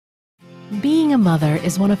Being a mother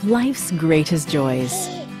is one of life's greatest joys.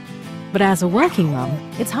 But as a working mom,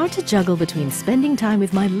 it's hard to juggle between spending time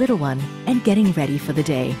with my little one and getting ready for the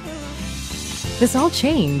day. This all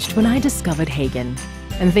changed when I discovered Hegen,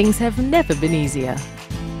 and things have never been easier.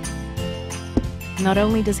 Not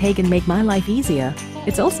only does Hegen make my life easier,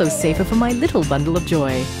 it's also safer for my little bundle of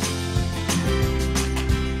joy.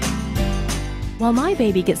 While my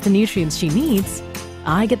baby gets the nutrients she needs,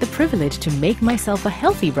 I get the privilege to make myself a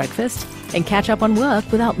healthy breakfast and catch up on work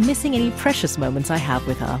without missing any precious moments I have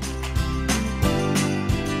with her.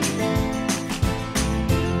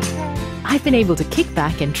 I've been able to kick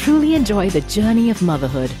back and truly enjoy the journey of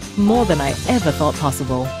motherhood more than I ever thought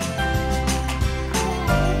possible.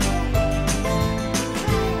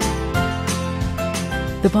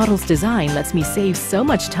 The bottle's design lets me save so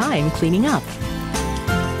much time cleaning up.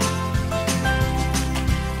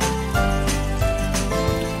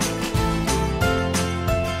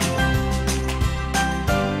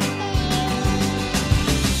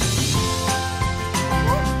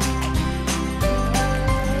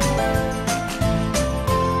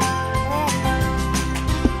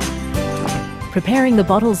 Preparing the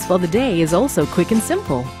bottles for the day is also quick and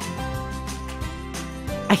simple.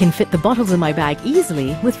 I can fit the bottles in my bag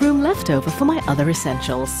easily with room left over for my other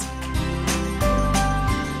essentials.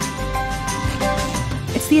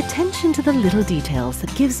 It's the attention to the little details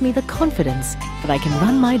that gives me the confidence that I can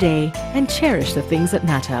run my day and cherish the things that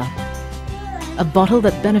matter. A bottle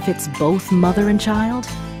that benefits both mother and child?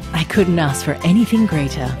 I couldn't ask for anything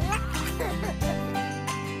greater.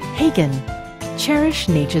 Hegen, cherish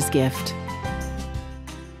nature's gift.